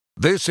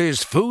This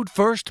is Food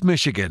First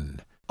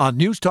Michigan on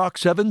News Talk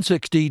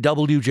 760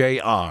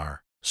 WJR,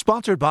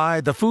 sponsored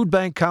by the Food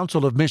Bank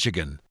Council of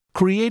Michigan,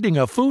 creating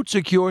a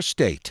food-secure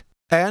state,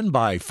 and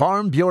by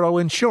Farm Bureau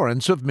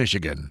Insurance of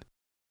Michigan.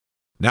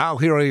 Now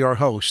here are your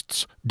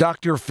hosts,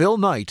 Dr. Phil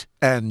Knight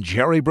and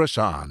Jerry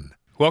Brisson.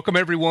 Welcome,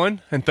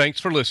 everyone, and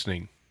thanks for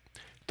listening.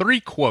 3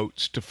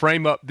 quotes to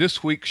frame up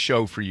this week's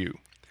show for you.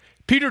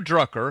 Peter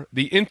Drucker,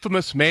 the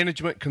infamous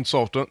management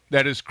consultant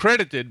that is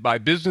credited by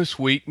Business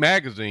Week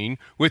magazine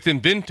with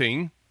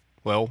inventing,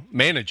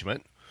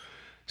 management,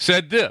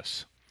 said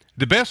this: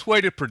 "The best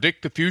way to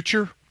predict the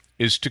future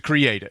is to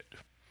create it."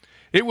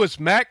 It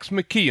was Max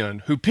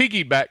McKeon who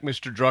piggybacked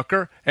Mr.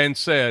 Drucker and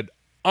said,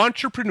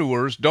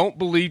 "Entrepreneurs don't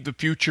believe the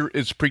future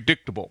is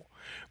predictable,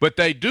 but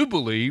they do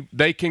believe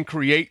they can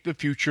create the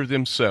future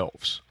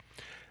themselves."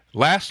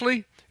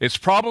 Lastly, it's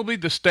probably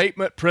the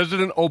statement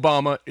President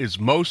Obama is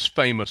most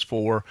famous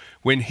for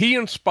when he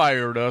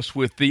inspired us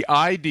with the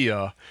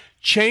idea,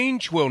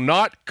 "Change will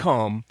not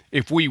come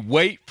if we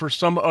wait for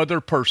some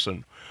other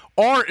person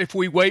or if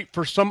we wait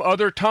for some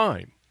other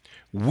time.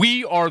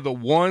 We are the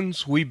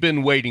ones we've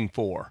been waiting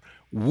for.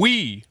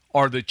 We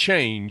are the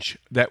change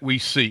that we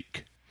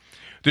seek."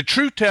 The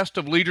true test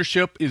of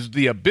leadership is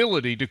the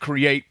ability to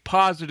create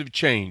positive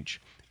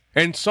change.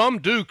 And some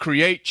do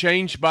create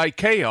change by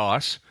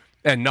chaos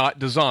and not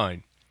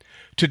design.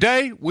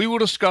 Today, we will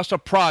discuss a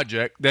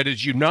project that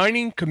is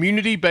uniting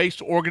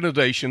community-based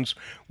organizations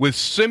with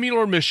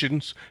similar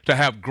missions to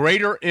have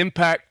greater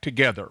impact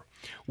together.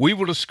 We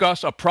will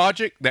discuss a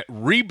project that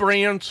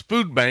rebrands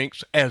food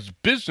banks as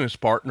business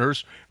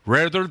partners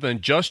rather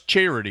than just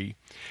charity,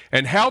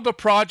 and how the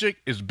project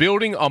is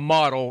building a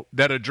model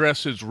that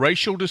addresses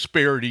racial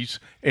disparities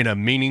in a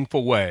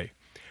meaningful way.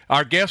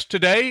 Our guest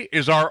today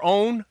is our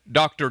own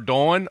Dr.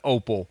 Dawn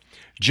Opel,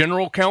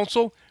 General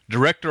Counsel,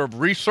 Director of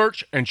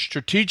Research and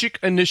Strategic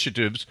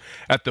Initiatives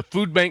at the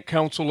Food Bank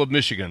Council of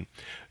Michigan.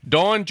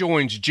 Dawn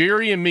joins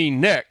Jerry and me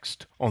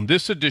next on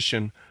this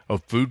edition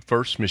of Food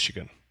First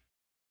Michigan.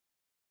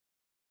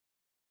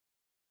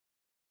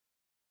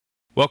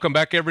 Welcome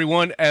back,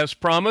 everyone. As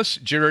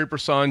promised, Jerry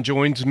Brisson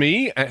joins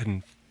me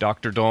and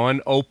Dr.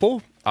 Dawn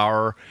Opel,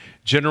 our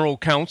General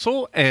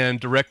Counsel and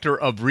Director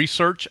of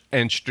Research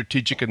and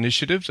Strategic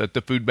Initiatives at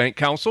the Food Bank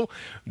Council.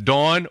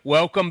 Dawn,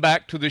 welcome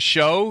back to the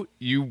show.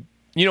 You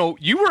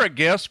were a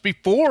guest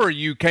before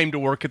you came to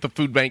work at the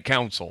Food Bank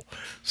Council.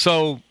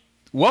 So,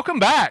 welcome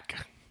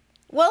back.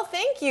 Well,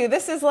 thank you.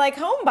 This is like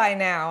home by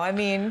now. I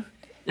mean,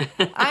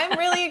 I'm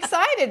really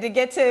excited to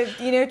get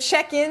to,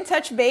 check in,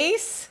 touch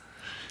base.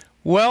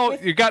 Well,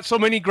 you got so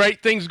many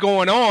great things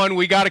going on.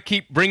 We got to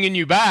keep bringing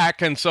you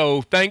back. And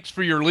so thanks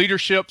for your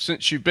leadership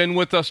since you've been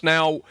with us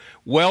now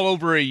well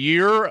over a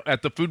year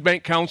at the Food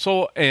Bank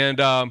Council. And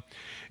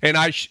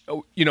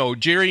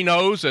Jerry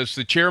knows, as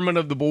the chairman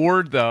of the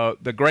board,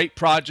 the great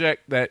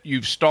project that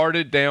you've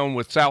started down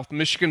with South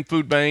Michigan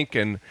Food Bank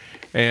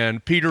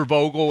and Peter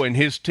Vogel and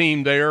his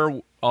team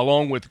there,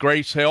 along with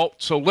Grace Health.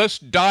 So let's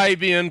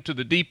dive into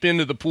the deep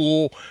end of the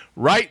pool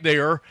right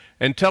there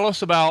and tell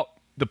us about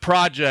the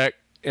project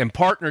and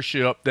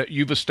partnership that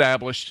you've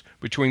established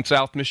between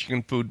South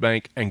Michigan Food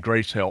Bank and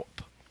Grace Health.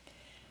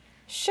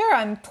 Sure,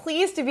 I'm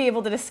pleased to be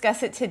able to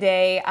discuss it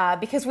today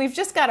because we've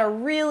just got a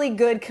really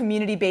good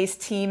community-based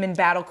team in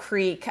Battle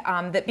Creek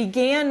that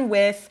began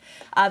with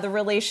the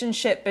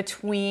relationship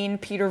between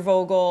Peter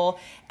Vogel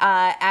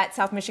at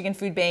South Michigan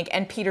Food Bank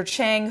and Peter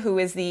Chang, who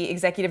is the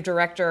executive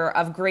director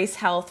of Grace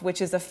Health,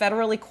 which is a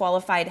federally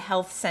qualified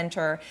health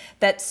center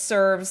that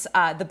serves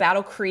the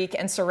Battle Creek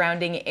and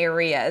surrounding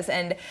areas.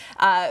 And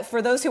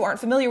for those who aren't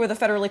familiar with a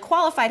federally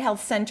qualified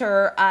health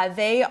center,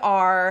 they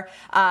are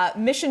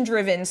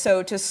mission-driven,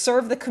 so to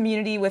serve the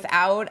community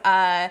without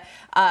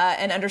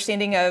an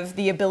understanding of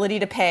the ability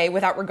to pay,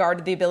 without regard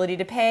to the ability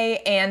to pay,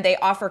 and they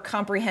offer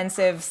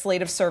comprehensive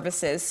slate of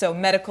services, so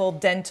medical,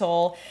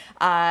 dental,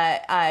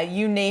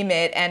 you name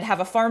it, and have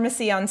a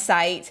pharmacy on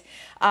site.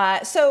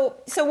 So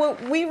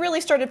we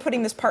really started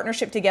putting this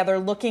partnership together,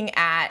 looking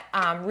at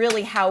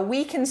really how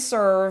we can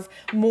serve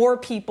more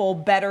people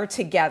better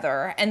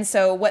together. And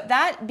so what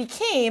that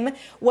became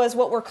was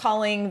what we're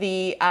calling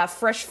the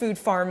Fresh Food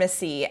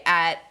Pharmacy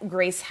at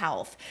Grace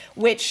Health,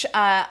 which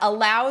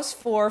allows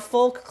for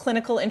full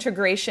clinical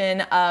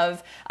integration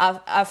of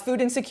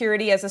food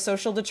insecurity as a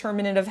social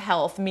determinant of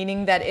health,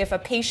 meaning that if a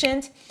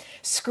patient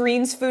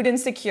screens food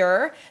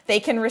insecure, they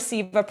can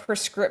receive a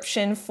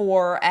prescription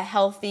for a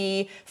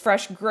healthy,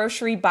 fresh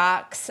grocery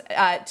box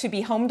to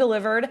be home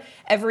delivered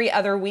every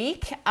other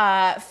week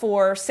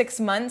for 6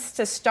 months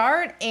to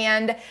start.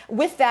 And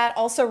with that,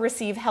 also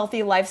receive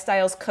healthy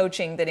lifestyles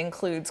coaching that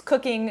includes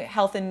cooking,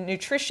 health and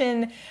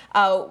nutrition,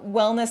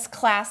 wellness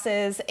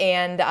classes,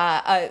 and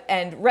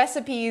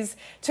recipes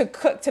to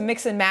cook, to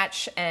mix and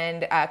match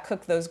and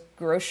cook those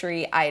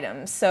grocery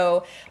items.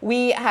 So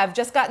we have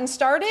just gotten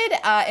started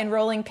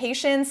enrolling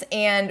patients,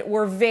 and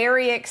we're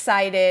very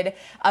excited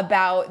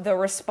about the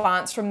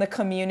response from the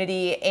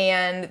community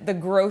and the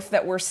growth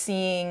that we're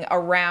seeing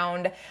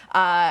around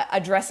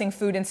addressing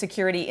food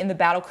insecurity in the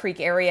Battle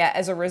Creek area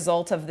as a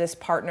result of this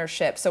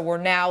partnership. So we're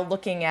now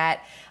looking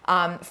at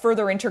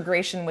further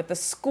integration with the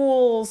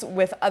schools,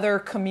 with other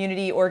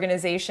community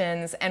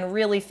organizations, and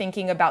really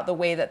thinking about the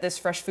way that this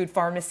fresh food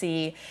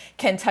pharmacy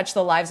can touch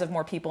the lives of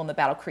more people in the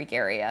Battle Creek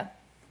area.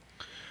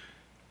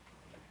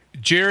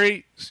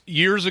 Jerry,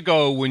 years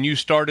ago when you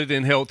started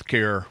in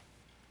healthcare,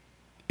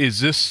 is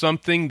this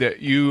something that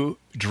you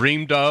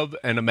dreamed of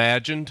and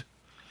imagined?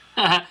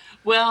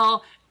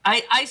 Well,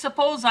 I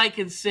suppose I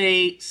could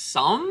say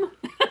some.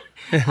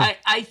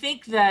 I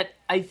think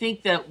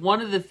that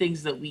one of the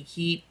things that we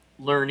keep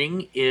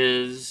learning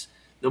is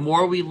the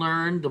more we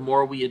learn, the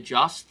more we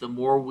adjust, the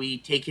more we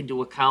take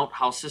into account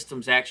how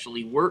systems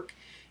actually work,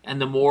 and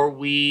the more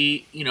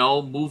we,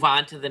 move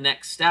on to the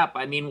next step.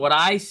 I mean, what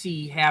I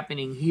see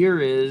happening here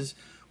is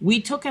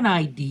we took an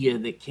idea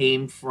that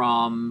came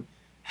from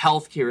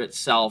healthcare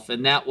itself,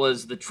 and that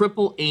was the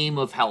triple aim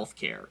of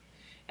healthcare.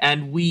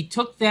 And we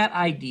took that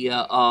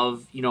idea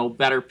of,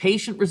 better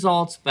patient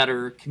results,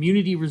 better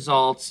community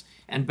results,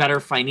 and better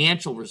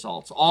financial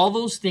results, all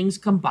those things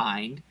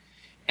combined,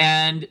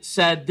 and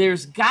said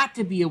there's got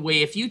to be a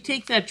way. If you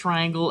take that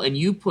triangle and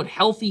you put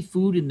healthy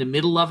food in the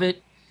middle of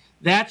it,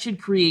 that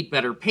should create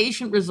better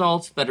patient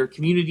results, better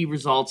community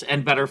results,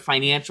 and better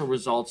financial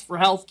results for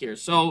healthcare.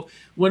 So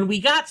when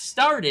we got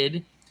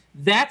started,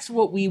 that's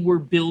what we were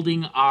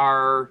building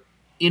our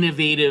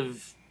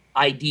innovative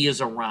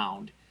ideas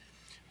around.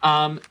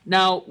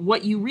 Now,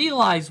 what you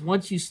realize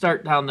once you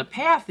start down the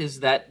path is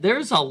that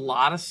there's a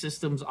lot of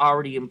systems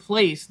already in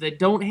place that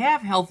don't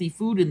have healthy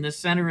food in the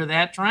center of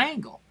that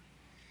triangle.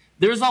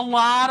 There's a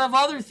lot of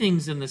other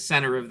things in the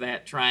center of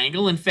that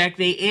triangle. In fact,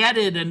 they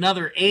added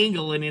another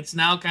angle, and it's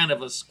now kind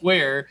of a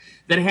square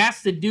that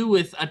has to do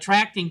with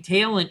attracting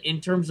talent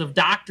in terms of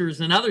doctors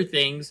and other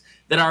things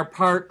that are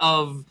part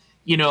of,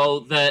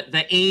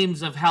 the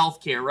aims of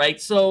healthcare,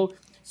 right? So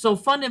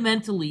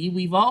fundamentally,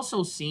 we've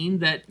also seen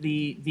that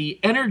the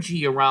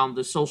energy around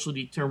the social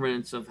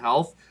determinants of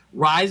health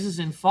rises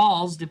and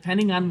falls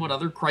depending on what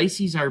other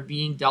crises are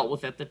being dealt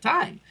with at the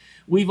time.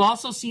 We've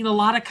also seen a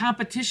lot of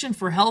competition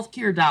for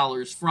healthcare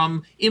dollars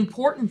from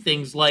important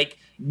things like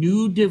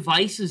new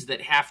devices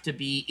that have to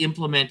be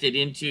implemented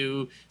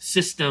into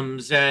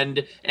systems,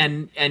 and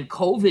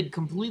COVID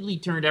completely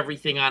turned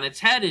everything on its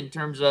head in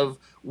terms of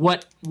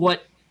what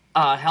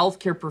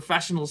healthcare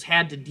professionals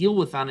had to deal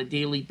with on a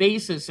daily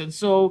basis. And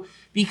so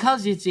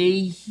because it's a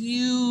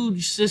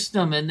huge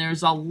system and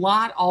there's a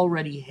lot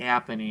already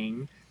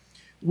happening,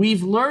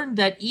 we've learned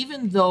that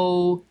even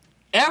though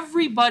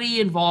everybody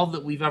involved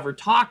that we've ever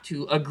talked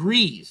to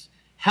agrees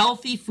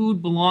healthy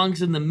food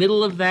belongs in the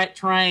middle of that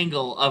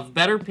triangle of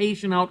better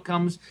patient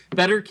outcomes,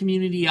 better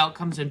community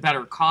outcomes, and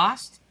better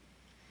cost,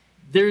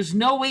 there's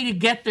no way to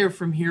get there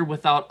from here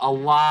without a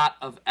lot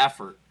of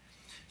effort.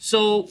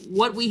 So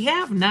what we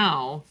have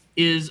now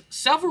is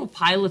several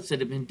pilots that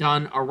have been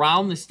done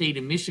around the state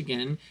of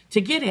Michigan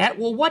to get at,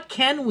 well, what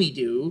can we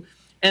do?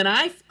 And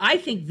I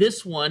think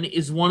this one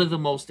is one of the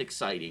most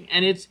exciting.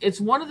 And it's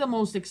one of the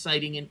most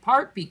exciting in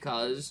part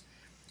because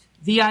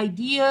the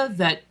idea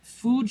that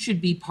food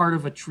should be part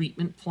of a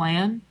treatment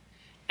plan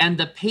and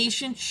the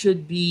patient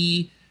should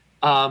be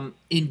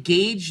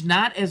engaged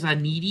not as a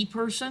needy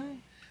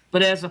person,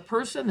 but as a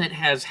person that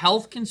has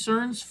health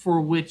concerns for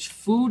which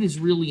food is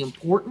really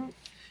important.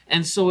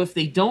 And so if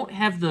they don't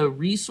have the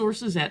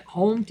resources at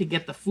home to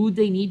get the food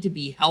they need to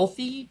be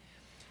healthy,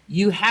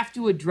 you have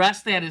to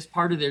address that as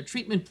part of their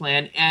treatment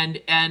plan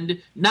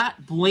and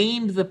not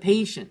blame the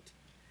patient,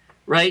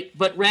 right?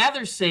 But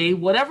rather say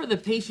whatever the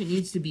patient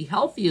needs to be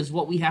healthy is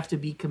what we have to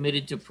be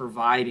committed to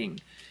providing.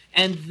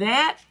 And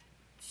that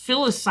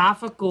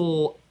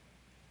philosophical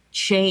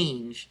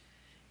change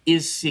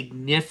is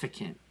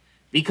significant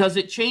because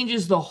it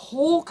changes the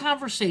whole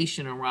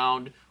conversation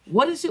around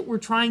what is it we're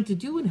trying to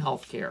do in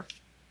healthcare,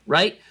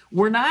 right?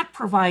 We're not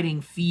providing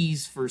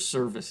fees for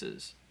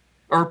services.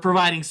 Or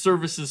providing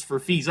services for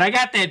fees. I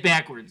got that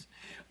backwards.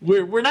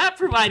 We're not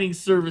providing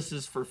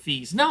services for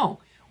fees. No,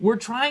 we're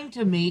trying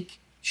to make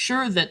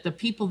sure that the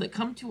people that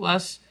come to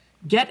us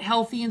get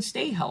healthy and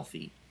stay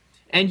healthy.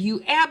 And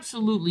you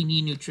absolutely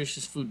need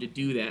nutritious food to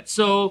do that.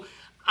 So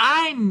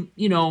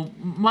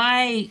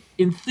my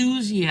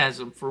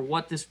enthusiasm for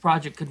what this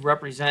project could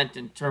represent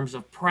in terms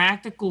of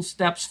practical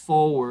steps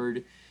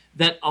forward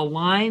that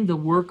align the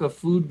work of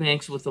food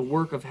banks with the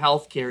work of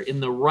healthcare in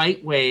the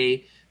right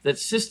way, that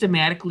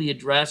systematically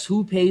address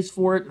who pays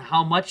for it and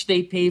how much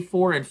they pay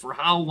for and for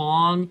how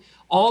long,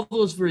 all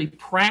those very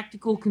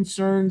practical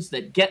concerns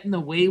that get in the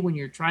way when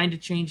you're trying to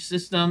change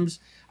systems.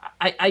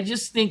 I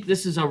just think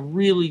this is a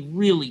really,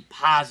 really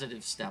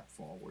positive step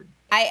forward.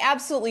 I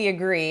absolutely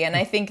agree. And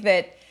I think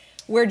that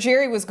where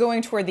Jerry was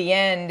going toward the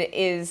end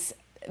is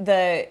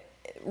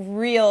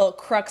real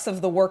crux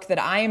of the work that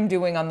I am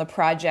doing on the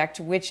project,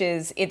 which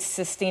is its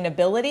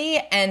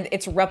sustainability and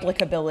its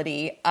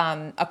replicability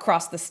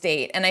across the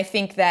state. And I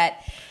think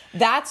that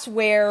that's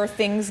where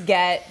things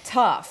get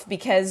tough,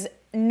 because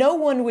no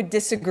one would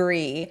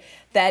disagree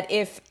that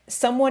if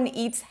someone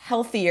eats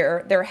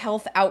healthier, their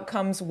health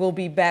outcomes will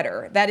be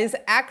better. That is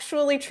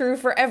actually true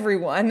for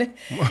everyone.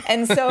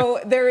 And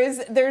so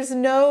there's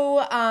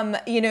no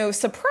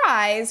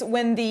surprise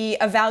when the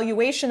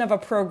evaluation of a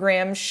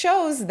program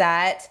shows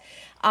that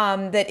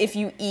that if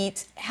you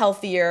eat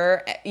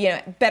healthier,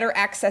 better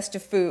access to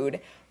food,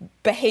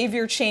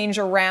 behavior change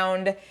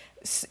around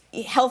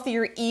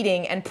healthier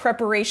eating and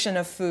preparation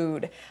of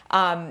food,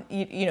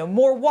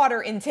 more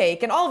water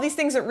intake, and all of these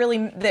things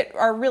that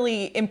are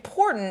really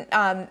important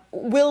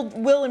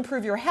will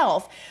improve your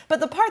health.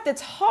 But the part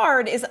that's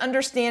hard is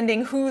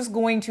understanding who's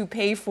going to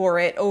pay for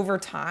it over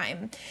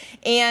time,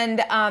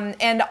 and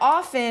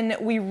often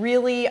we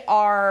really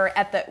are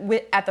at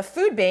the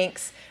food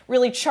banks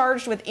really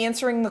charged with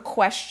answering the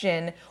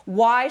question,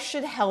 why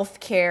should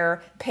healthcare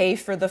pay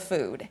for the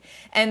food?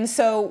 And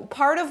so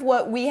part of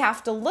what we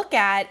have to look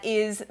at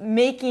is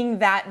making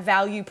that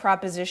value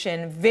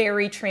proposition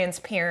very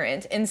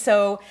transparent. And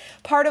so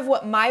part of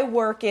what my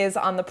work is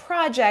on the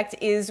project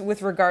is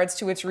with regards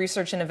to its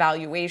research and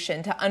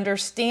evaluation, to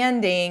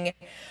understanding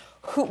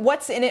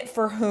what's in it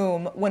for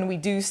whom when we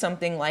do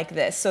something like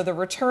this. So the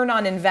return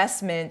on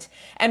investment,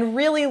 and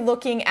really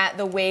looking at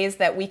the ways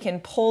that we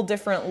can pull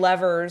different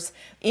levers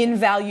in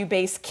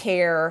value-based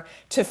care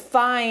to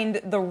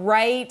find the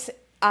right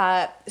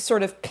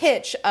sort of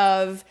pitch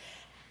of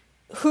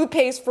who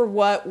pays for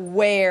what,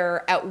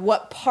 where, at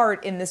what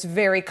part in this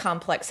very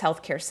complex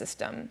healthcare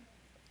system.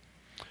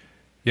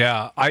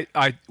 Yeah,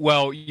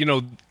 well,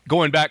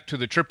 going back to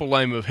the triple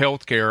aim of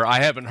healthcare,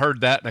 I haven't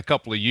heard that in a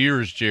couple of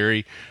years,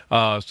 Jerry.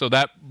 So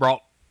that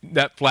brought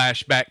that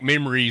flashback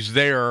memories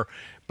there.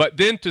 But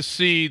then to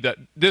see that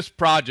this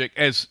project,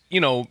 as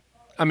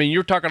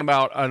you're talking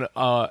about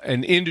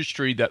an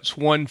industry that's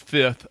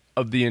 1/5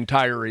 of the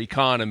entire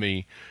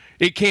economy.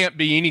 It can't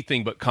be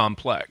anything but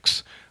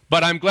complex.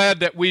 But I'm glad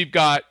that we've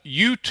got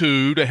you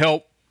two to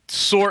help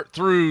sort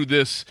through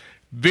this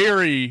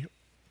very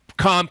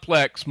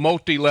complex,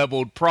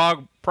 multi-leveled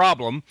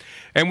problem,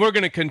 and we're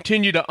going to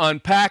continue to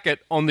unpack it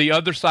on the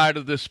other side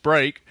of this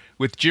break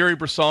with Jerry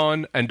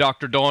Brisson and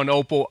Dr. Dawn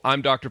Opel.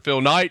 I'm Dr.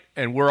 Phil Knight,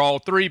 and we're all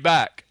three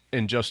back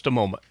in just a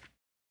moment.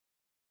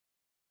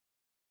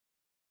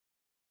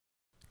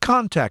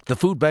 Contact the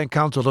Food Bank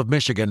Council of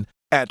Michigan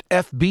at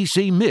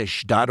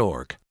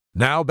fbcmich.org.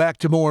 Now back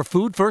to more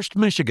Food First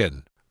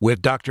Michigan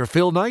with Dr.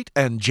 Phil Knight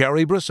and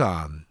Jerry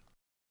Brisson.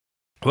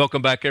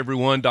 Welcome back,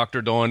 everyone.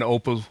 Dr. Dawn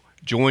Opel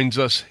joins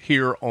us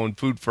here on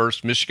Food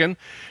First Michigan.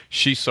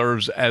 She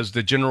serves as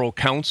the General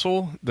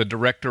Counsel, the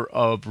Director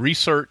of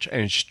Research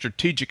and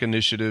Strategic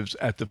Initiatives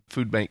at the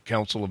Food Bank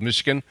Council of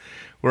Michigan.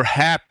 We're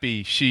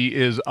happy she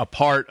is a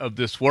part of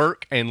this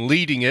work and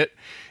leading it.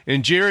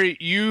 And Jerry,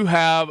 you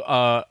have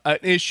an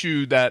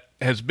issue that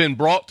has been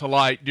brought to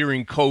light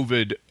during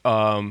COVID,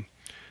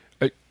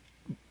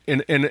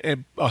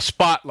 in a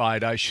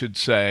spotlight, I should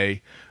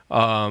say,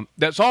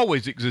 that's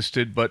always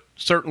existed, but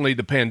certainly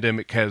the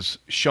pandemic has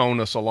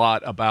shown us a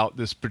lot about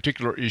this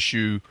particular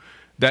issue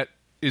that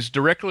is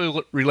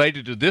directly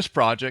related to this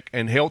project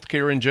and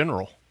healthcare in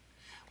general.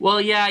 Well,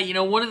 yeah,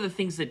 one of the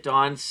things that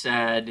Dawn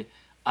said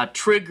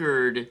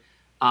triggered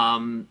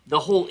the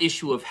whole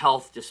issue of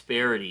health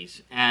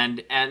disparities.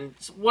 And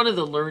one of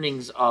the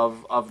learnings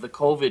of the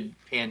COVID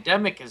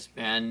pandemic has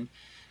been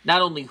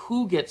not only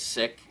who gets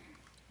sick,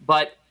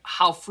 but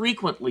how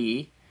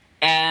frequently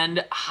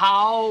and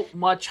how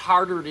much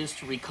harder it is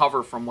to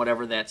recover from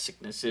whatever that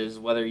sickness is,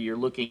 whether you're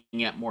looking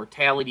at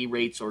mortality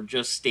rates or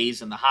just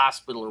stays in the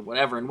hospital or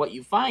whatever. And what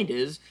you find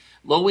is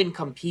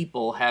low-income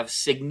people have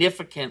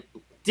significant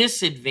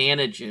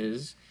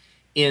disadvantages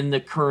in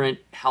the current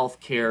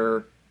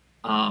healthcare,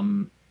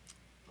 the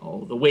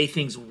way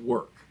things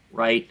work,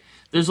 right?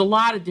 There's a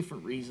lot of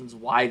different reasons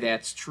why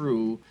that's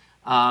true.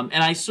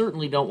 And I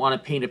certainly don't want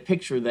to paint a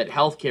picture that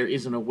healthcare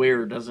isn't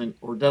aware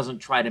or doesn't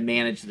try to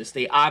manage this.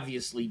 They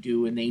obviously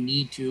do, and they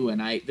need to.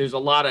 And there's a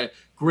lot of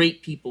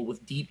great people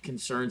with deep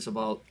concerns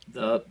about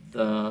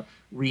the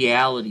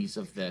realities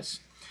of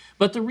this.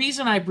 But the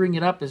reason I bring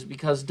it up is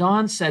because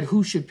Dawn said,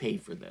 who should pay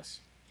for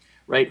this,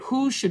 right?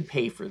 Who should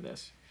pay for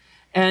this?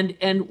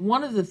 And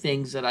one of the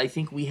things that I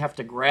think we have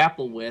to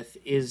grapple with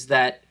is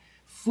that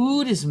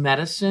food is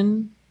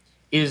medicine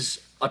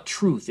is a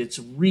truth. It's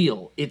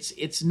real.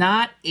 It's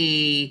not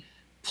a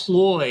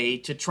ploy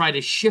to try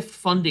to shift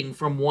funding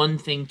from one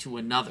thing to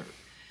another.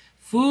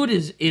 Food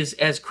is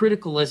as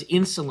critical as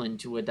insulin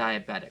to a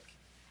diabetic,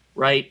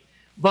 right?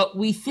 But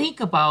we think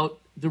about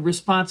the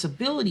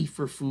responsibility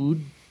for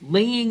food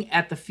laying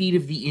at the feet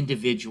of the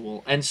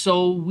individual. And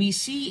so we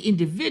see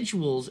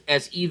individuals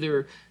as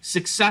either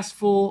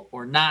successful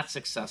or not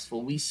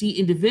successful. We see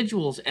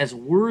individuals as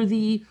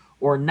worthy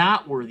or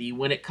not worthy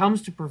when it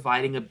comes to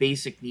providing a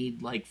basic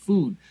need like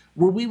food,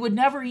 where we would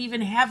never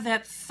even have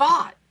that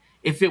thought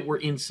if it were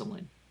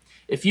insulin.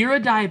 If you're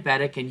a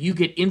diabetic and you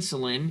get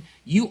insulin,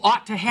 you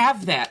ought to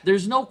have that.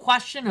 There's no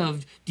question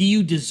of, do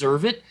you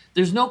deserve it?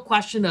 There's no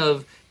question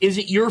of, is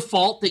it your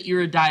fault that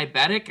you're a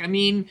diabetic? I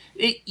mean,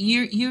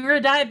 you're a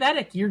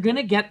diabetic. You're going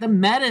to get the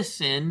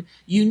medicine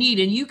you need.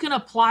 And you can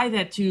apply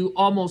that to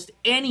almost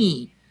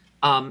any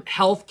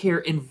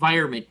healthcare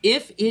environment.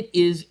 If it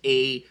is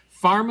a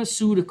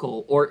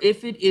pharmaceutical or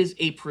if it is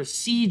a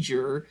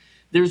procedure,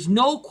 there's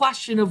no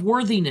question of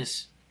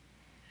worthiness.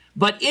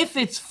 But if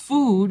it's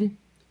food,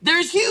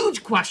 there's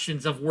huge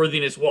questions of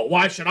worthiness. Well,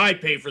 why should I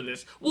pay for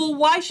this? Well,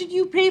 why should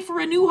you pay for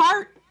a new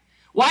heart?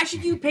 Why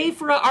should you pay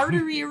for an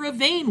artery or a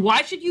vein?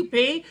 Why should you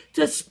pay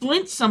to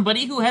splint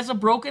somebody who has a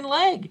broken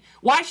leg?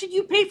 Why should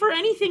you pay for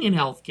anything in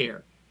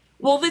healthcare?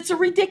 Well, that's a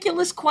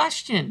ridiculous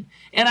question.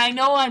 And I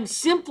know I'm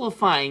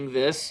simplifying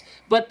this,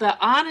 but the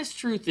honest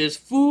truth is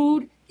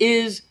food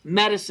is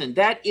medicine.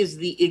 That is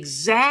the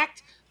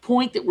exact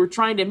point that we're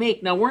trying to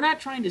make. Now, we're not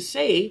trying to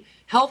say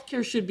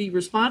healthcare should be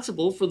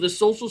responsible for the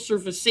social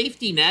service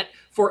safety net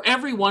for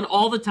everyone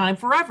all the time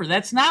forever.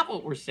 That's not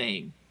what we're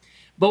saying.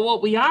 But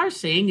what we are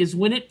saying is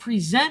when it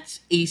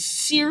presents a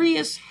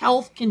serious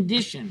health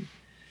condition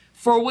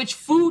for which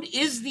food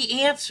is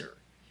the answer,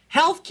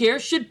 healthcare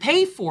should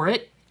pay for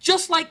it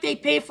just like they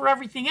pay for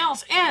everything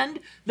else. And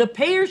the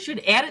payers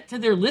should add it to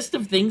their list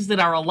of things that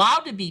are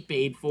allowed to be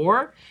paid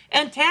for.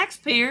 And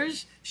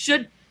taxpayers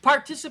should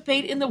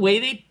participate in the way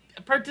they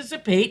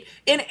participate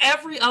in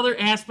every other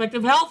aspect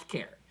of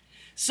healthcare.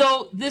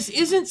 So this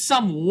isn't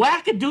some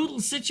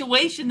wackadoodle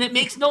situation that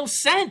makes no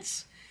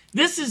sense.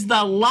 This is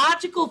the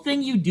logical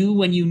thing you do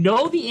when you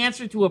know the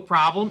answer to a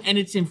problem and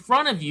it's in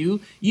front of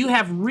you. You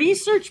have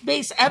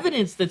research-based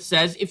evidence that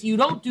says if you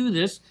don't do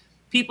this,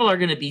 people are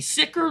going to be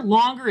sicker,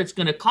 longer, it's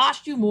going to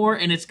cost you more,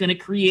 and it's going to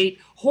create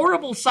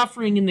horrible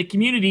suffering in the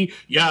community.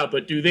 Yeah,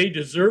 but do they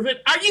deserve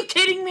it? Are you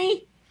kidding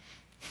me?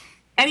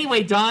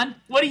 Anyway, Don,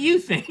 what do you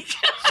think?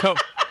 So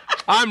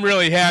I'm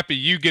really happy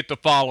you get to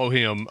follow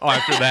him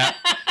after that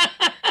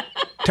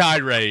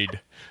tirade.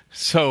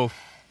 So...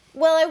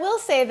 Well, I will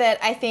say that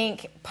I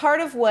think part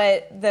of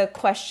what the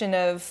question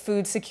of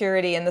food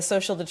security and the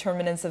social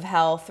determinants of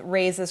health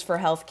raises for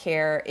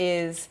healthcare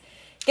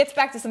gets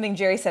back to something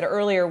Jerry said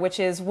earlier, which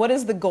is what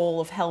is the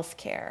goal of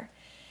healthcare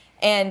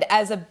and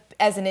as an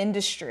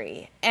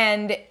industry?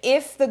 And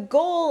if the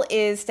goal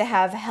is to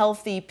have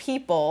healthy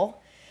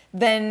people,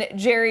 then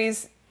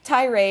Jerry's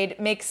tirade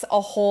makes a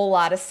whole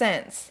lot of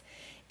sense.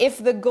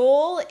 If the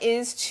goal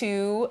is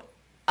in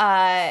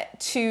a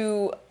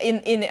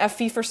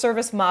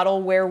fee-for-service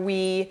model where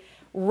we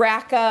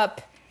rack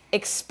up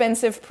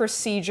expensive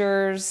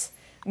procedures,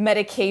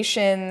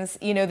 medications,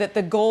 that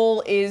the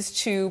goal is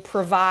to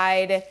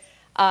provide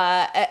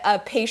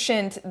a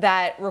patient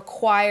that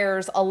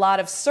requires a lot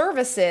of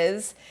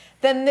services,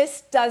 then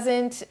this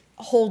doesn't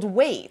hold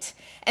weight.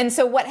 And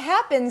so what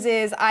happens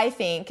is, I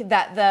think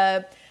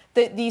that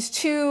these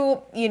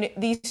two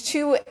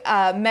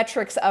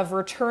metrics of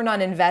return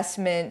on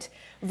investment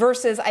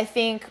versus, I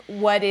think,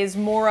 what is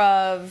more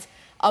of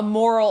a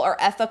moral or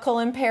ethical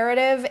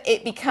imperative,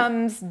 it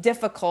becomes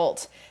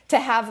difficult to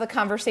have the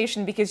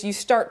conversation because you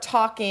start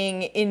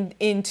talking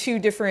in two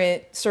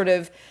different sort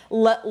of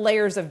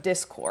layers of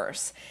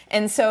discourse.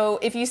 And so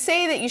if you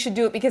say that you should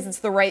do it because it's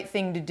the right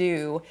thing to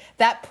do,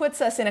 that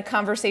puts us in a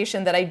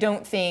conversation that I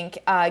don't think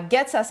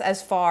gets us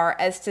as far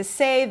as to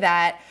say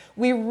that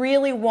we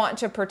really want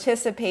to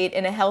participate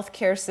in a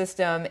healthcare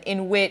system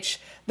in which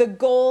the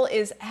goal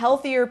is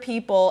healthier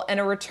people and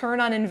a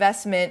return on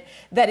investment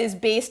that is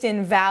based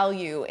in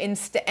value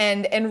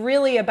and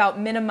really about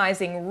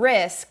minimizing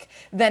risk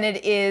than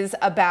it is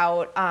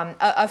about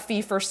a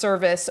fee for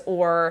service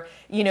or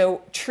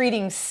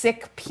treating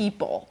sick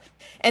people.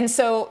 And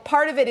so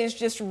part of it is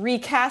just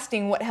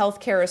recasting what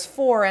healthcare is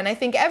for. And I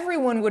think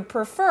everyone would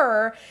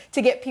prefer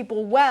to get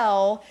people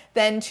well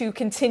than to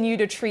continue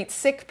to treat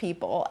sick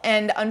people.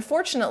 And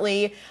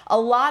unfortunately, a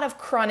lot of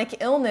chronic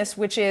illness,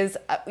 which is,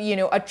 a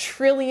 $1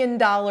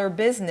 trillion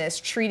business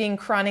treating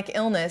chronic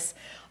illness,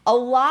 a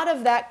lot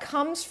of that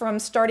comes from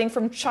starting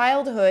from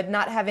childhood,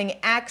 not having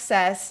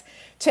access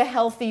to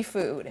healthy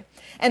food.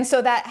 And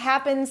so that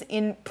happens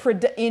in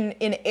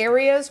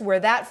areas where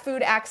that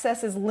food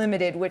access is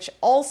limited, which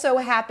also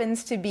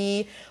happens to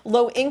be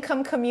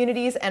low-income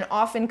communities and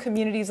often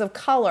communities of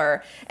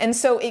color. And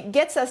so it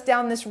gets us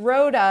down this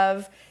road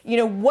of,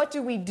 what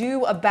do we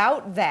do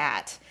about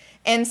that?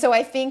 And so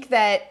I think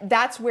that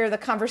that's where the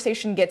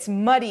conversation gets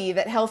muddy,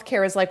 that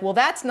healthcare is like, well,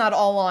 that's not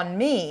all on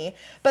me.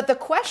 But the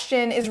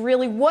question is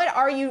really,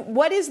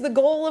 what is the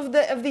goal of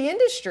the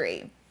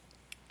industry?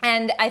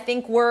 And I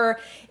think we're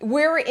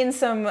in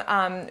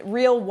some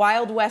real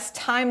Wild West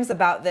times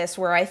about this,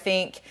 where I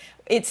think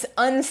it's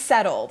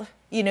unsettled,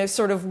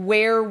 sort of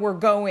where we're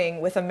going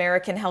with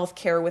American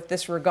healthcare with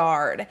this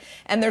regard.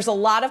 And there's a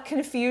lot of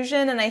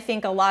confusion and I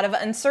think a lot of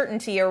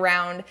uncertainty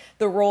around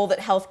the role that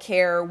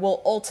healthcare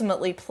will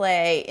ultimately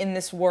play in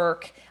this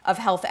work of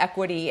health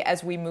equity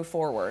as we move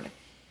forward.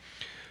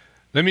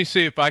 Let me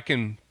see if I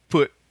can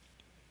put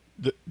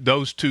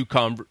those two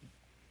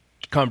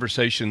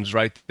conversations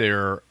right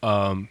there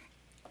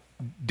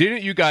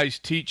didn't you guys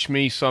teach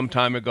me some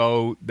time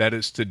ago that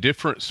it's the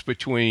difference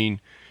between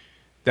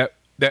that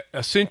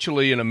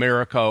essentially in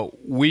America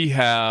we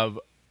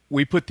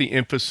put the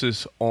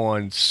emphasis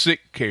on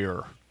sick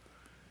care,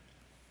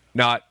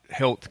 not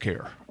health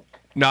care.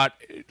 Not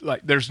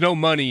like there's no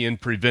money in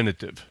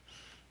preventative.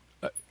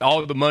 All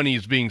of the money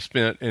is being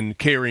spent in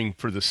caring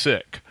for the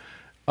sick.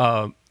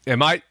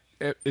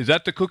 Is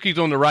that the cookies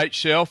on the right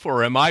shelf,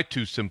 or am I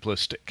too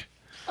simplistic?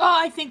 Oh,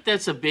 I think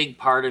that's a big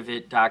part of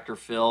it, Dr.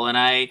 Phil, and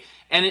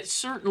it's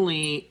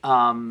certainly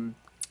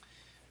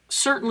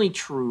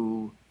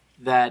true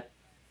that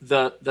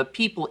the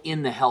people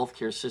in the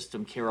healthcare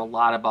system care a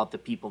lot about the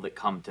people that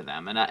come to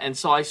them, and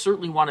so I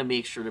certainly want to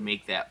make sure to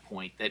make that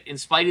point, that in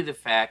spite of the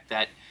fact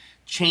that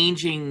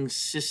changing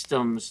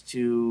systems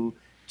to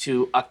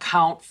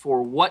account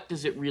for what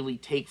does it really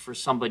take for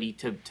somebody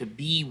to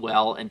be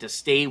well and to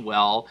stay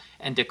well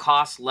and to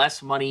cost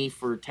less money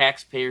for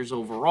taxpayers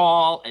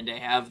overall and to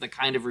have the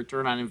kind of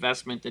return on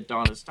investment that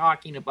Dawn is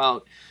talking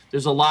about.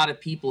 There's a lot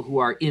of people who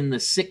are in the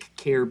sick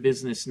care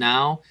business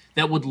now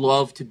that would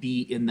love to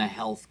be in the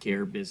health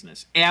care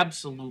business.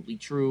 Absolutely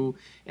true.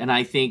 And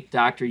I think,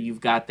 Doctor,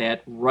 you've got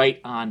that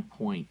right on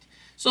point.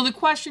 So the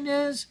question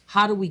is,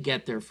 how do we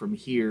get there from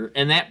here?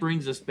 And that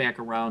brings us back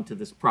around to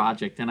this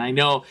project. And I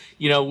know,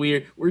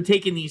 we're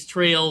taking these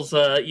trails,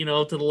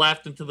 to the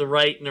left and to the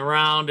right and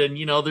around, and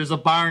there's a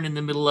barn in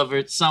the middle of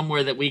it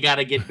somewhere that we got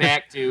to get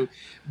back to.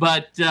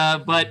 But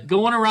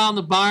going around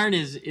the barn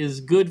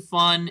is good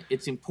fun.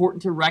 It's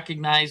important to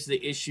recognize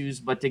the issues,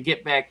 but to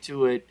get back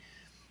to it,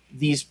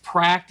 these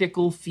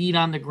practical feet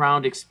on the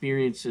ground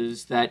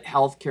experiences that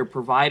healthcare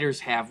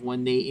providers have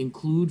when they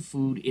include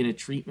food in a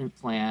treatment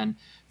plan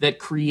that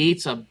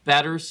creates a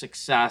better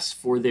success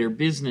for their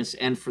business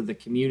and for the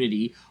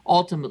community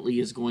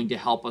ultimately is going to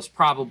help us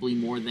probably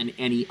more than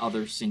any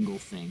other single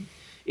thing.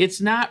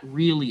 It's not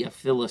really a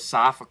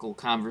philosophical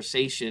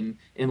conversation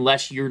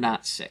unless you're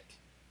not sick.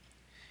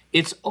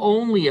 It's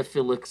only a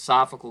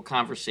philosophical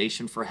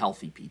conversation for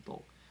healthy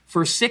people.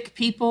 For sick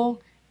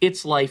people,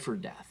 it's life or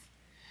death.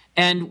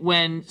 And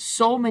when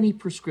so many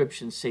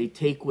prescriptions say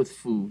take with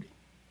food,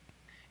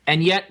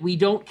 and yet we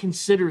don't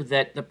consider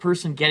that the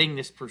person getting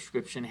this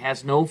prescription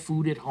has no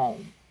food at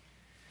home,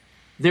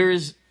 there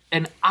is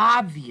an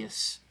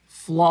obvious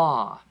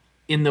flaw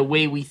in the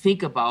way we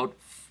think about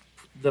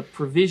the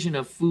provision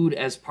of food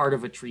as part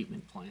of a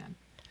treatment plan.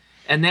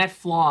 And that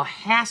flaw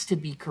has to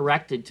be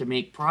corrected to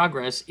make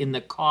progress in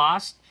the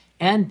cost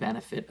and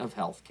benefit of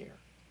healthcare.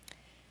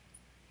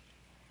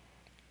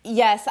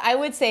 Yes, I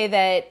would say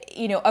that,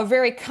 a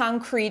very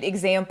concrete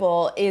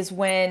example is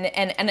when,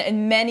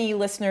 and many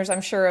listeners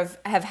I'm sure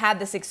have had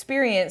this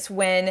experience,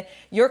 when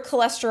your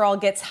cholesterol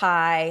gets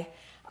high,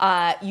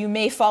 you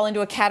may fall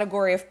into a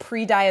category of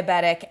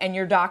pre-diabetic and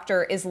your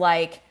doctor is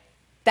like,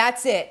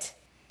 that's it.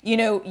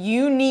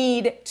 You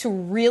need to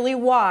really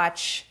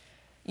watch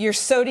your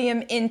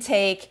sodium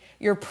intake,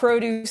 your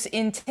produce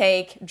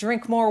intake,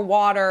 drink more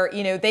water,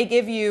 they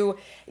give you,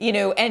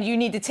 and you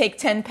need to take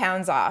 10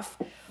 pounds off.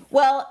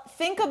 Well,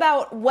 think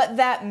about what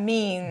that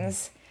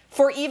means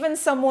for even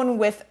someone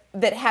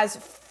that has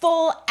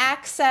full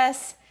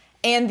access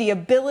and the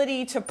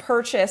ability to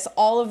purchase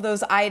all of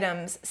those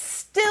items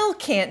still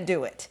can't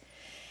do it.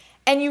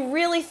 And you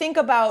really think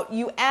about,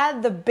 you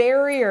add the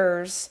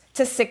barriers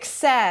to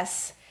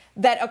success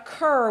that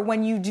occur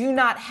when you do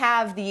not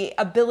have the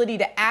ability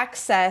to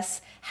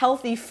access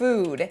healthy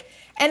food.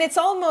 And it's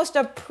almost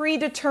a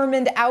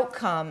predetermined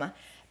outcome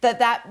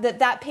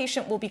that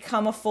patient will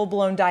become a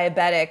full-blown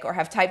diabetic or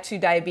have type 2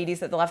 diabetes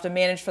that they'll have to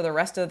manage for the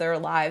rest of their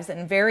lives,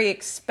 and very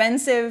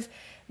expensive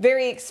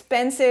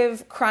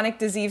chronic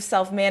disease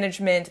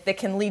self-management that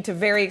can lead to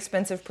very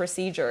expensive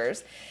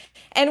procedures.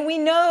 And we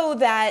know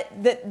that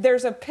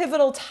there's a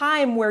pivotal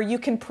time where you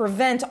can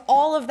prevent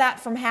all of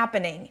that from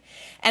happening.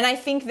 And I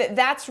think that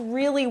that's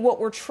really what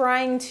we're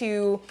trying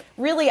to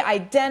really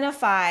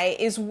identify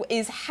is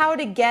how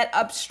to get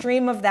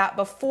upstream of that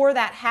before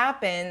that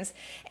happens,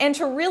 and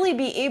to really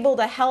be able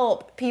to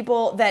help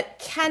people that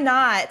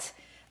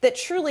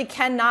truly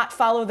cannot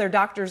follow their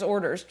doctor's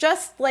orders.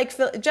 Just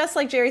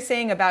like Jerry's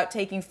saying about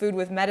taking food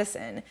with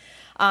medicine.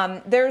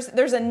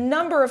 There's a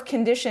number of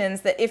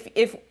conditions that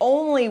if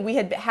only we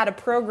had a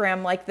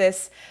program like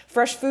this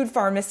Fresh Food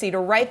Pharmacy to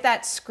write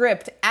that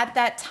script at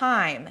that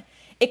time,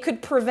 it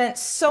could prevent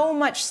so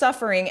much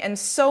suffering and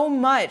so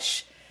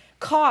much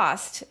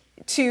cost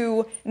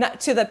to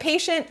the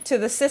patient, to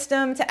the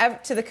system,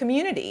 to the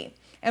community.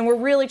 And we're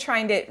really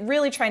trying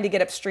to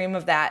get upstream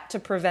of that to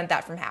prevent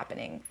that from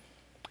happening.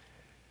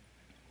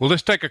 Well,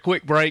 let's take a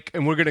quick break,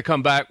 and we're going to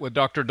come back with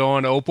Dr.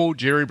 Dawn Opel,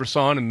 Jerry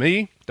Brisson, and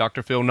me,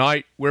 Dr. Phil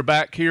Knight. We're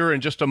back here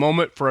in just a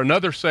moment for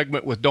another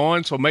segment with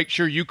Dawn, so make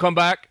sure you come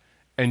back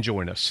and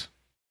join us.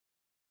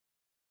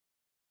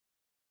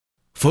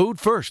 Food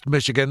First,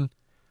 Michigan.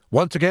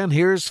 Once again,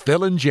 here's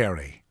Phil and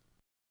Jerry.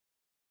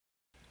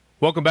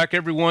 Welcome back,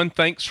 everyone.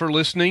 Thanks for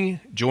listening.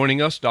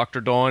 Joining us, Dr.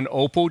 Dawn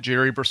Opel,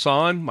 Jerry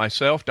Brisson,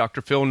 myself,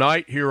 Dr. Phil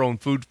Knight, here on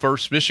Food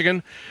First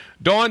Michigan.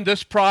 Dawn,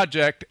 this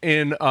project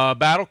in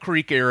Battle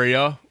Creek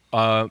area,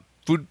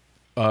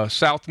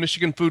 South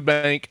Michigan Food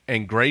Bank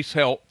and Grace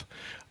Health.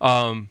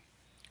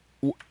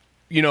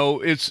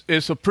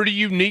 It's a pretty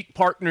unique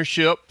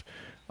partnership.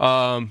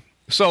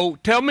 So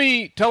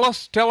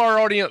tell our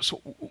audience,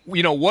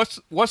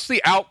 what's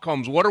the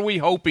outcomes? What are we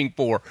hoping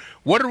for?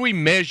 What are we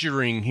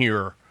measuring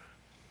here?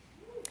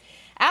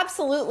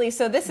 Absolutely.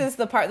 So this is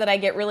the part that I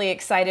get really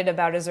excited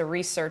about as a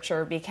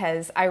researcher,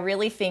 because I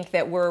really think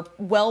that we're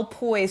well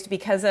poised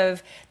because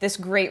of this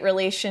great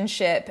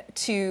relationship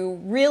to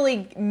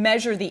really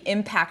measure the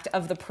impact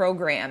of the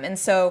program. And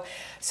so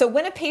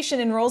when a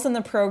patient enrolls in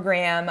the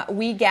program,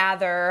 we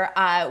gather,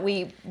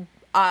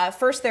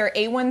 first their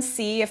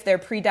A1C if they're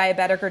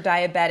pre-diabetic or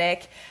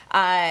diabetic,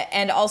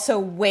 and also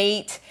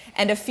weight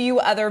and a few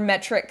other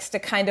metrics to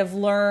kind of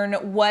learn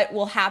what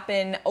will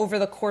happen over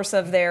the course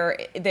of their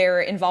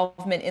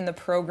involvement in the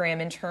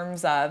program in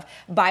terms of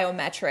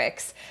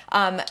biometrics.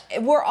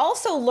 We're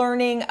also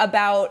learning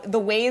about the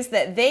ways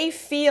that they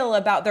feel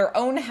about their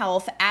own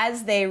health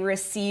as they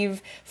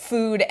receive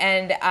food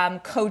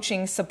and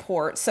coaching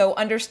support. So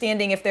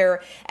understanding if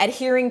they're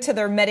adhering to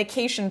their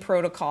medication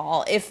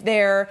protocol, if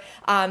they're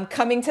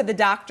coming to the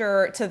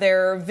doctor to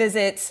their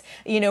visits,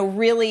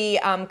 really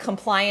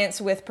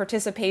compliance with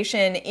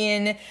participation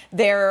in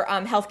their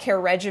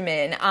healthcare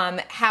regimen,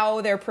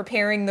 how they're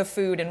preparing the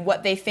food and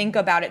what they think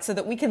about it, so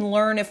that we can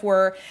learn if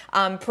we're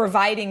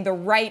providing the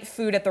right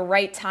food at the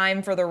right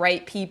time for the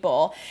right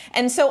people.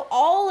 And so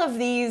all of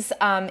these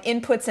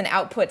inputs and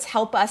outputs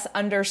help us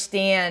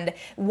understand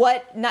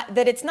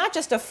that it's not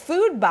just a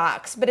food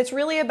box, but it's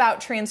really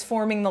about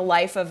transforming the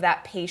life of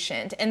that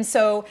patient. And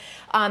so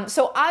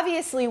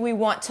obviously we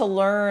want to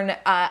learn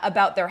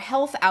about their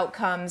health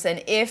outcomes,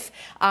 and if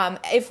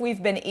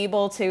we've been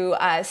able to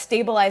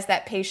stabilize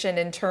that patient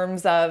in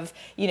terms of,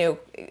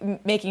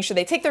 making sure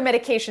they take their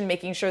medication,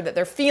 making sure that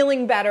they're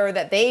feeling better,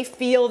 that they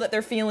feel that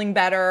they're feeling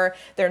better,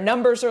 their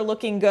numbers are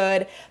looking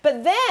good.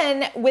 But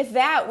then with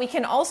that, we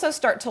can also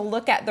start to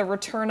look at the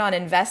return on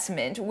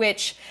investment,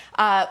 which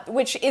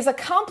is a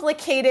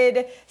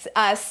complicated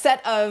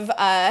set of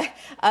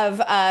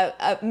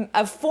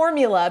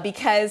formula,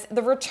 because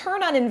the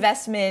return on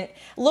investment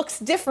looks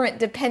different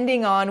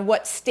depending on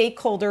what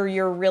stakeholder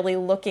you're really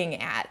looking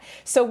at.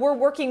 So we're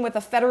working with a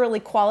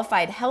federally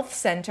qualified health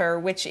center,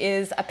 which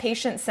is a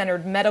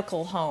patient-centered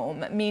medical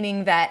home,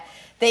 meaning that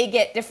they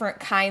get different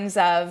kinds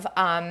of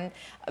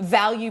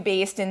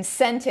value-based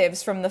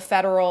incentives from the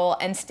federal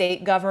and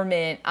state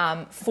government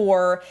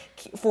for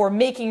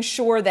making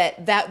sure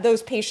that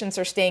those patients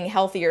are staying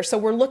healthier. So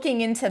we're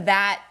looking into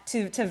that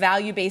to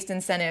value-based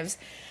incentives.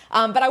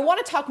 But I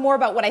want to talk more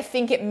about what I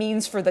think it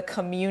means for the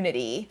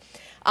community,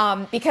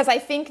 because I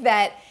think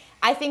that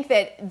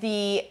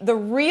the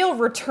real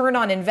return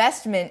on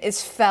investment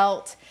is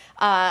felt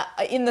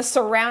in the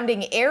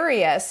surrounding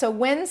area. So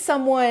when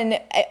someone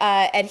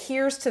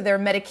adheres to their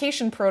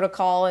medication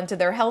protocol and to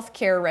their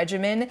healthcare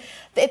regimen,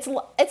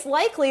 it's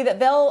likely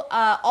that they'll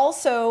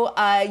also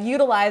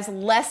utilize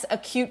less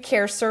acute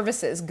care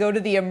services, go to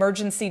the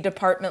emergency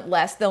department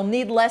less. They'll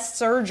need less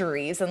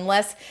surgeries and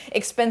less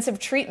expensive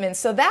treatments.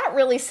 So that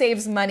really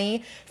saves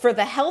money for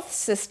the health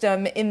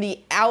system in the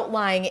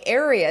outlying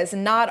areas,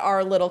 not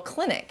our little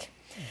clinic.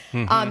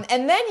 Mm-hmm.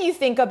 And then you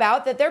think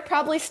about that they're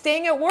probably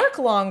staying at work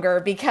longer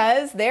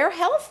because they're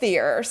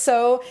healthier.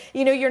 So,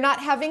 you're not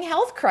having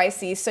health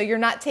crises, so you're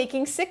not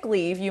taking sick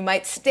leave. You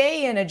might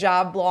stay in a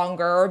job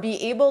longer or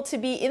be able to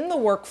be in the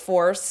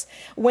workforce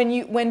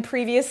when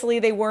previously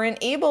they weren't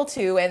able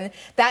to. And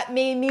that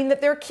may mean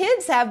that their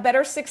kids have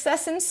better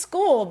success in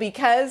school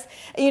because,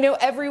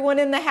 everyone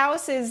in the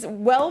house is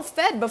well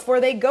fed before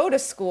they go to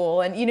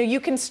school. And, you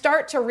can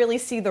start to really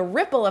see the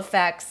ripple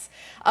effects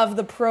of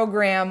the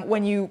program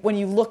when you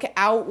look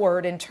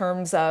outward in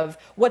terms of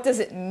what does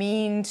it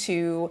mean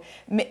to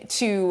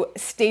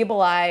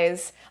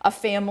stabilize a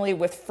family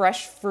with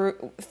fresh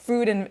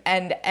food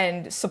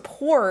and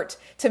support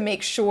to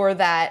make sure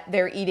that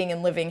they're eating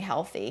and living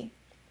healthy.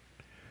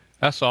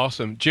 That's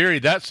awesome. Jerry,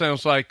 that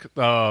sounds like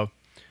the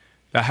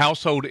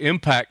household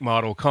impact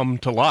model come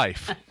to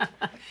life.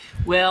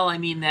 Well,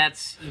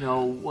 that's,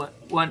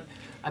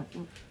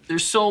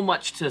 there's so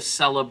much to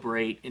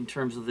celebrate in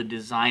terms of the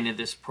design of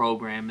this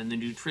program and the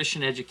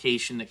nutrition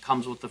education that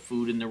comes with the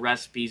food and the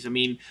recipes.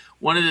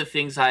 One of the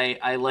things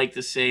I like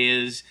to say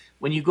is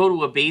when you go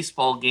to a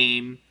baseball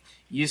game,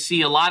 you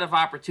see a lot of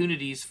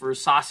opportunities for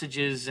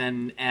sausages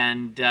and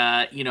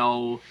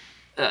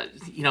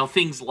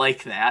things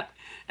like that.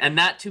 And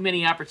not too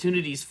many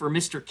opportunities for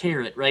Mr.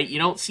 Carrot, right? You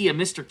don't see a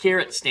Mr.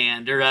 Carrot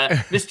stand or a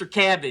Mr.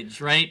 Cabbage,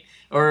 right?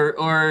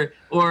 Or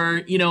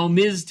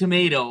Ms.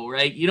 Tomato,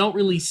 right? You don't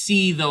really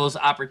see those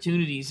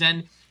opportunities.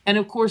 And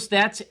of course,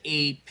 that's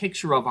a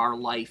picture of our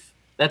life.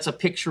 That's a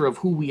picture of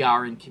who we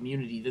are in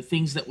community, the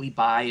things that we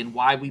buy and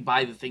why we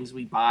buy the things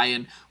we buy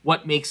and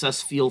what makes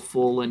us feel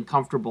full and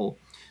comfortable.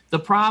 The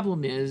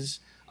problem is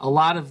a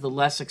lot of the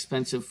less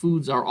expensive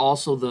foods are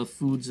also the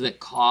foods that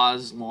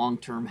cause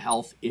long-term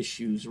health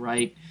issues,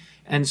 right?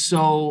 And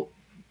so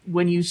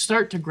when you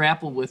start to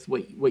grapple with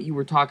what you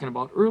were talking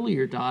about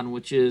earlier, Don,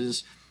 which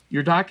is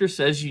your doctor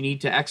says you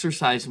need to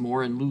exercise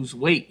more and lose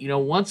weight.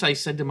 Once I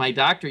said to my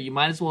doctor, you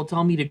might as well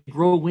tell me to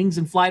grow wings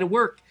and fly to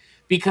work,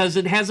 because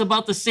it has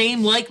about the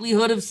same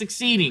likelihood of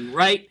succeeding,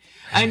 right?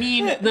 I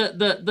mean,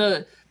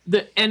 and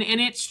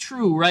it's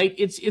true, right?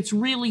 It's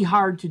really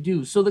hard to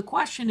do. So the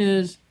question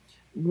is,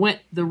 when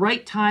the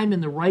right time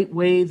and the right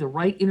way, the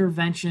right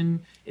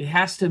intervention, it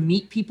has to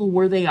meet people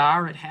where they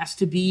are. It has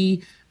to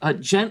be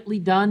gently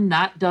done,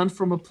 not done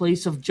from a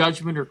place of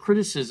judgment or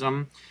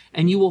criticism.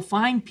 And you will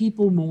find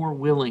people more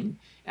willing.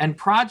 And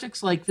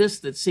projects like this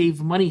that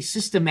save money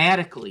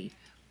systematically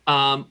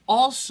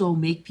also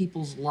make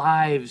people's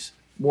lives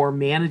more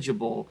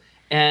manageable.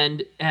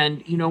 And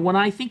when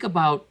I think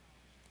about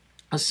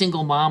a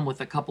single mom with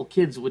a couple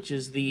kids, which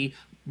is the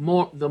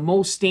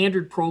most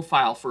standard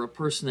profile for a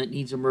person that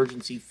needs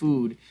emergency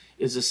food,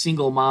 is a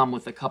single mom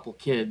with a couple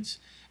kids,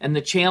 and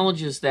the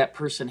challenges that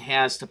person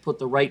has to put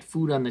the right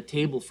food on the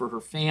table for her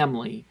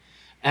family.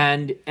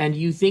 And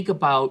you think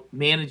about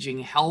managing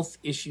health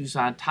issues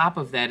on top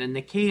of that, and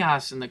the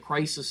chaos and the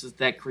crisis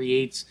that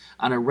creates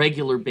on a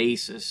regular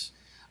basis.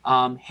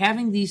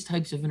 Having these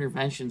types of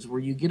interventions where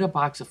you get a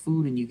box of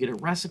food and you get a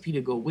recipe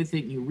to go with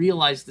it, and you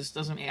realize this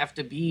doesn't have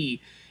to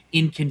be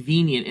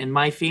inconvenient, and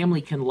my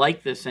family can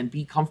like this and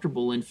be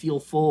comfortable and feel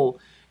full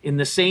in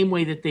the same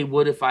way that they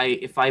would if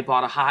I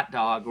bought a hot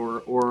dog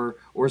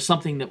or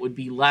something that would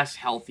be less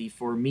healthy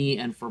for me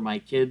and for my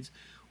kids.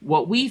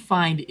 What we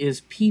find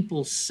is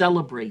people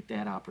celebrate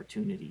that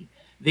opportunity.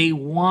 They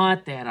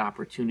want that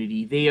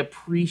opportunity. They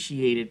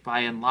appreciate it by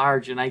and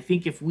large. And I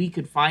think if we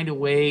could find a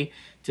way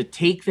to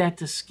take that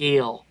to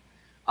scale,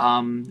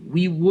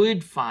 we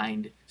would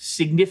find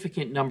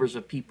significant numbers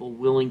of people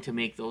willing to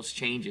make those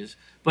changes.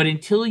 But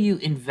until you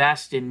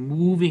invest in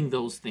moving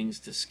those things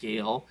to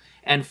scale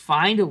and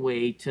find a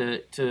way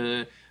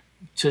to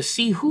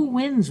see who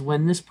wins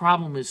when this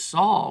problem is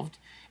solved,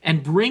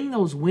 and bring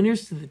those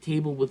winners to the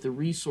table with the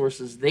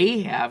resources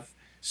they have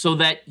so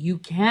that you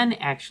can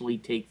actually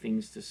take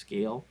things to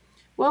scale,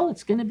 well,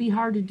 it's going to be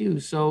hard to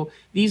do. So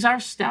these are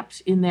steps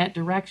in that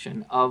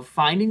direction of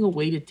finding a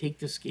way to take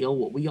to scale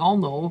what we all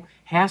know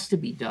has to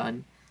be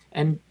done,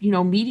 and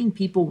meeting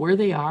people where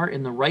they are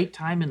in the right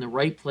time, in the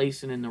right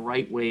place, and in the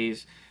right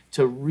ways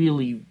to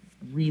really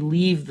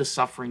relieve the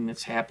suffering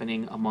that's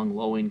happening among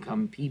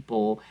low-income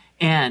people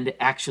and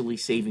actually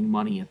saving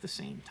money at the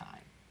same time.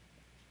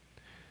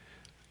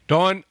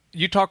 Dawn,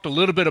 you talked a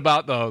little bit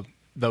about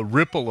the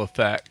ripple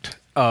effect.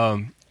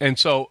 And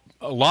so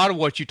a lot of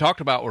what you talked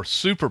about were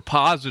super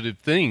positive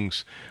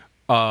things.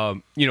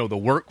 The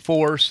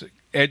workforce,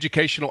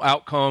 educational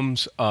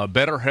outcomes,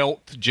 better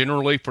health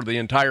generally for the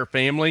entire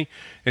family.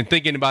 And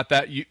thinking about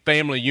that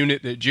family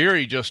unit that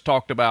Jerry just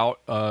talked about,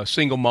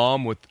 single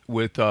mom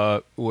with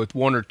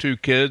one or two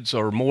kids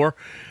or more.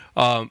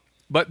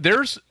 But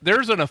there's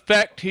an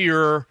effect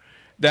here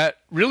that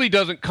really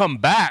doesn't come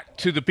back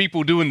to the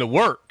people doing the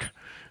work.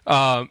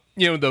 The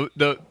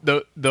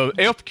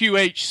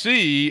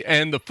FQHC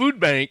and the food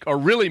bank are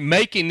really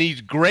making these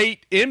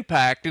great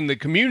impact in the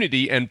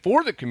community and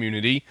for the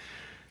community,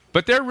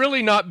 but they're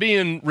really not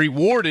being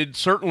rewarded,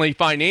 certainly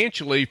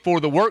financially, for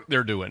the work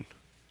they're doing.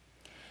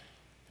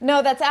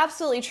 No, that's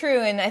absolutely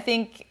true. And I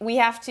think we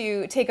have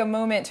to take a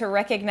moment to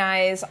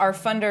recognize our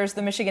funders,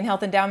 the Michigan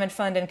Health Endowment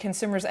Fund and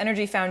Consumers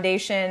Energy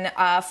Foundation,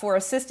 for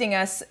assisting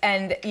us.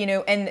 And,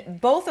 and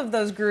both of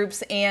those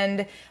groups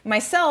and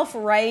myself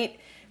write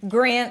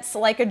grants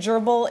like a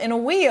gerbil in a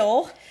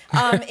wheel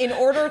in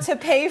order to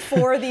pay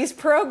for these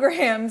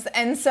programs.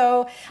 And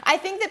so I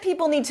think that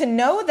people need to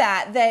know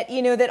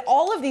that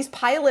all of these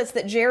pilots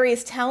that Jerry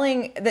is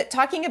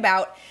talking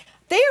about,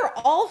 they are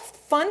all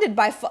funded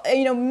by,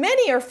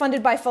 many are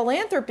funded by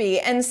philanthropy.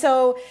 And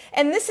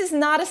this is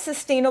not a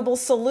sustainable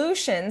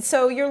solution.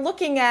 So you're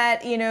looking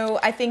at,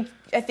 I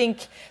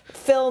think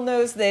Phil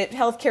knows that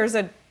healthcare is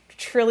a $1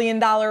 trillion,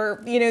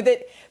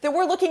 that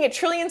we're looking at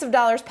trillions of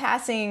dollars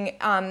passing,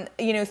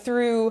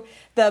 through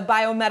the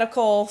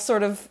biomedical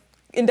sort of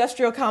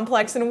industrial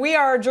complex, and we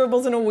are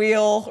gerbils in a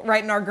wheel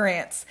writing our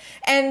grants.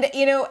 And,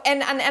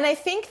 and I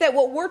think that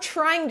what we're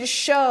trying to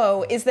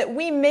show is that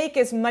we make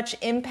as much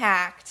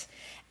impact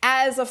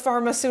as a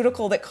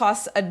pharmaceutical that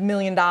costs $1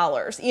 million,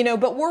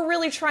 but we're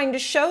really trying to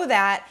show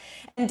that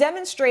and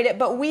demonstrate it,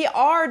 but we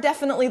are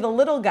definitely the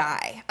little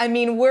guy. I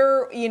mean,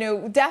 we're,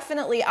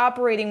 definitely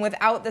operating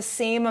without the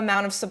same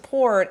amount of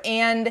support.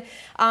 And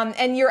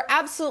you're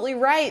absolutely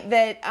right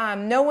that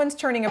no one's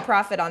turning a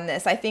profit on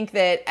this. I think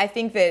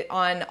that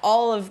on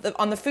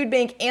on the food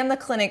bank and the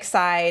clinic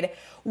side,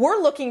 we're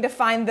looking to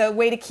find the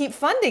way to keep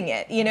funding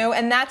it,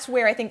 and that's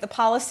where I think the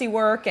policy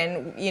work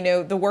and,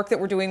 the work that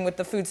we're doing with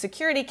the Food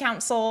Security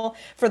Council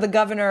for the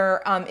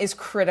governor is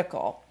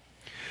critical.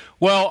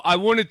 Well, I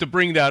wanted to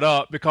bring that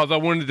up because I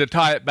wanted to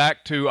tie it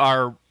back to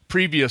our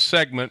previous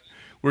segment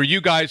where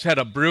you guys had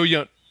a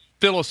brilliant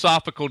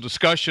philosophical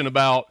discussion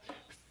about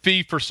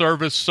fee for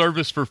service,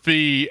 service for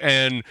fee,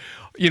 and,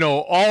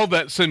 all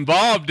that's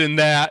involved in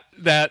that,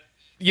 and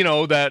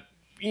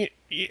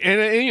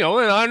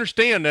I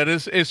understand that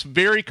it's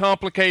very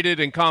complicated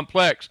and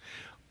complex,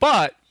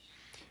 but,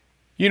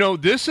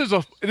 This is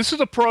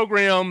a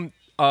program.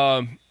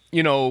 So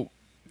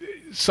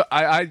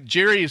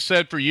Jerry has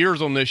said for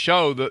years on this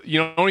show that the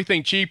only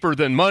thing cheaper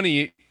than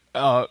money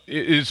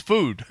is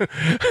food.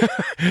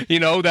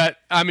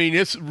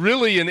 It's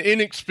really an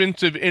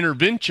inexpensive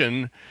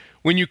intervention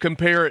when you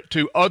compare it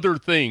to other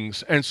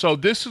things. And so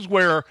this is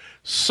where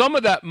some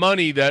of that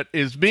money that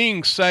is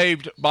being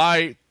saved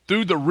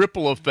through the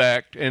ripple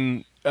effect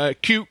and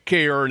acute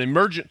care and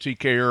emergency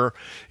care,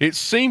 it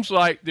seems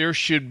like there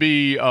should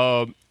be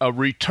a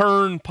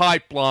return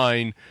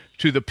pipeline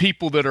to the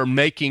people that are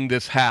making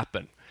this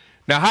happen.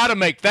 Now, how to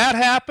make that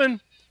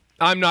happen,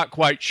 I'm not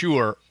quite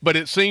sure, but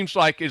it seems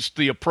like it's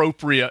the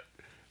appropriate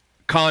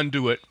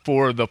conduit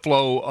for the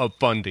flow of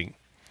funding.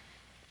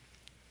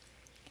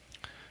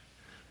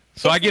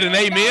 So I get an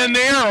amen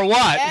there or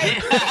what?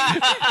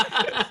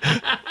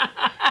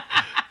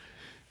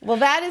 Well,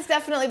 that is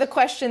definitely the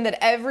question that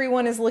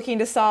everyone is looking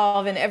to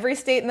solve in every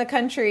state in the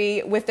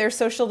country with their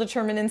social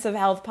determinants of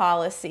health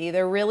policy.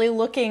 They're really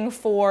looking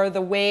for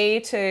the way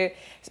to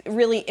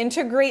really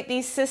integrate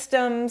these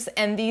systems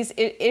and these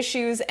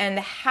issues, and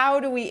how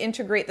do we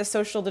integrate the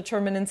social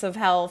determinants of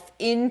health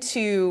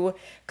into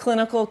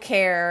clinical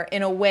care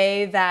in a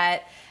way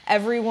that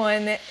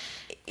everyone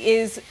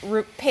is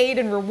paid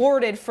and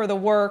rewarded for the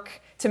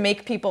work to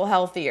make people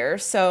healthier.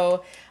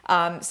 So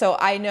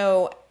I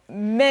know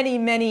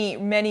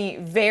many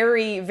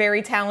very,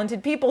 very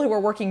talented people who are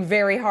working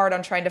very hard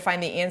on trying to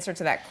find the answer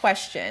to that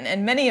question.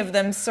 And many of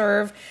them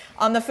serve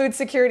on the Food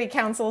Security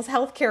Council's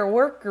healthcare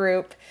work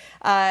group.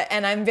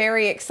 And I'm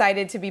very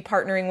excited to be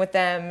partnering with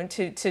them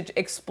to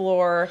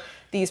explore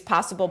these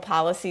possible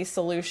policy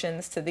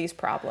solutions to these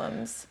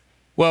problems.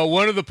 Well,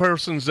 one of the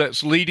persons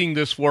that's leading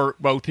this work,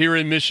 both here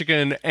in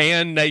Michigan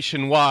and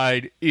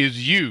nationwide,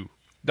 is you,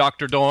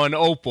 Dr. Dawn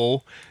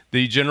Opel,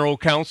 the General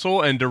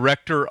Counsel and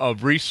Director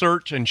of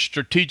Research and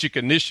Strategic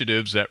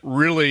Initiatives that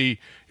really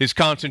is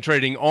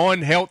concentrating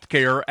on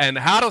healthcare and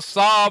how to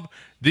solve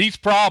these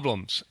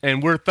problems.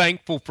 And we're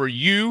thankful for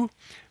you,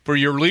 for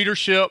your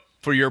leadership,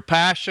 for your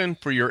passion,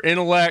 for your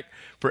intellect,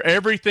 for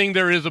everything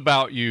there is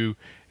about you.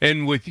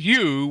 And with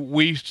you,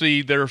 we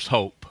see there's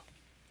hope.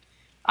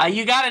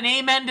 You got an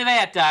amen to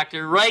that,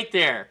 Doctor, right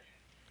there.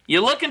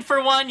 You're looking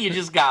for one, you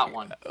just got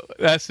one.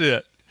 That's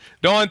it.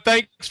 Dawn,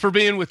 thanks for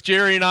being with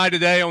Jerry and I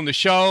today on the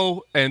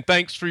show, and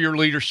thanks for your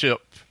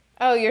leadership.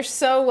 Oh, you're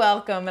so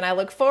welcome, and I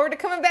look forward to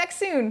coming back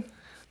soon.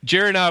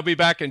 Jerry and I will be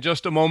back in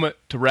just a moment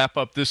to wrap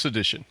up this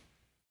edition.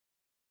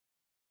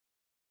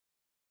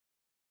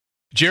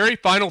 Jerry,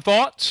 final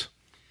thoughts?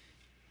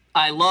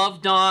 I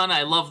love Dawn.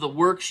 I love the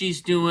work she's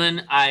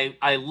doing. I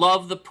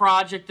love the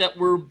project that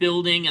we're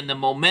building and the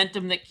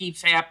momentum that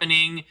keeps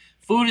happening.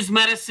 Food is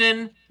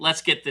medicine.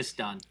 Let's get this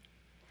done.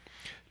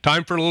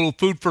 Time for a little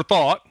food for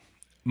thought.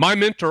 My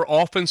mentor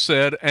often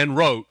said and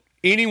wrote,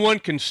 anyone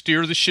can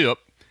steer the ship,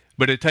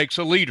 but it takes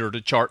a leader to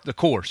chart the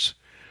course.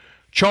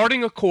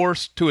 Charting a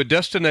course to a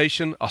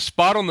destination, a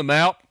spot on the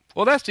map,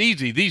 well, that's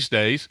easy these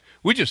days.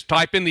 We just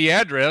type in the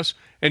address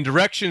and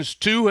directions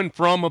to and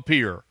from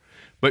appear.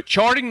 But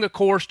charting the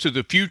course to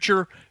the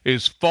future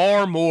is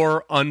far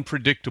more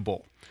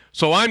unpredictable.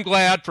 So I'm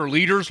glad for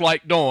leaders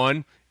like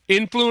Dawn,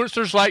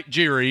 influencers like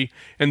Jerry,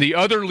 and the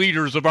other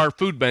leaders of our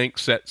food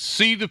banks that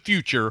see the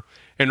future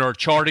and are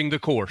charting the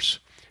course.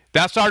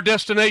 That's our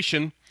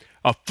destination,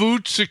 a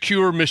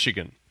food-secure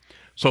Michigan.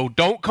 So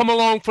don't come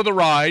along for the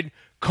ride.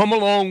 Come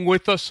along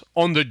with us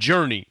on the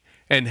journey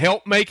and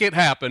help make it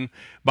happen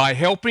by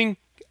helping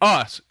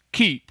us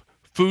keep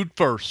food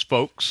first,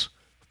 folks.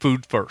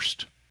 Food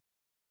first.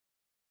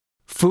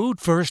 Food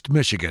First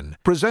Michigan,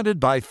 presented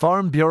by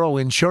Farm Bureau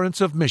Insurance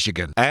of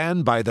Michigan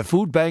and by the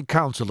Food Bank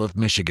Council of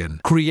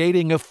Michigan,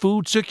 creating a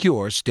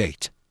food-secure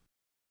state.